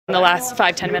in the last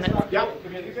 5-10 minutes?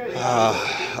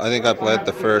 I think I played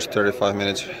the first 35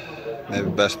 minutes, maybe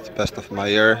best of my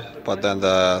year, but then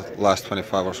the last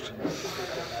 25 was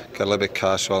got a little bit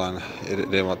casual and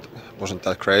wasn't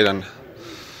that great.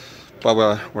 But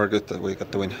we're good that we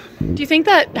got the win. Do you think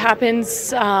that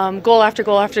happens goal after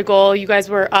goal after goal? You guys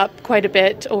were up quite a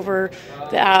bit over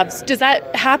the Avs. Does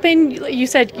that happen? You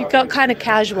said you got kind of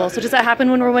casual, so does that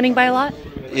happen when we're winning by a lot?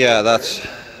 Yeah, that's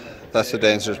the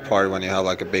dangerous part when you have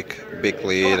like a big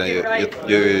lead and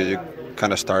you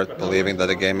kind of start believing that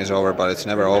the game is over, but it's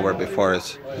never over before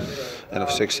it's end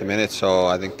of 60 minutes. So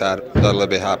I think that little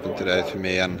bit happened today to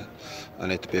me, and I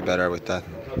need to be better with that.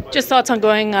 Just thoughts on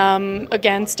going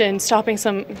against and stopping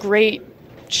some great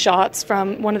shots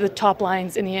from one of the top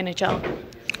lines in the NHL.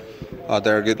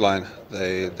 They're a good line.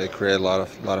 They create a lot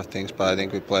of things, but I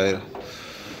think we played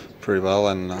pretty well,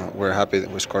 and we're happy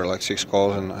that we scored like 6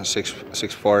 goals, and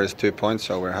 6-4 is 2 points,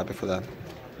 so we're happy for that.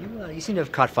 You seem to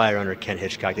have caught fire under Kent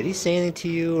Hitchcock. Did he say anything to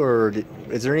you, or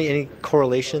is there any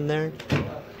correlation there?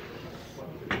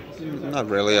 Not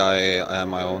really. I have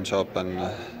my own job, and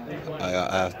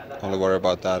I only worry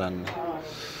about that. And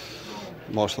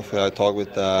most of it, I talk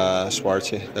with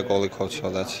Schwartzy, the goalie coach.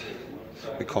 So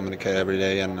we communicate every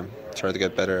day and try to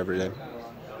get better every day.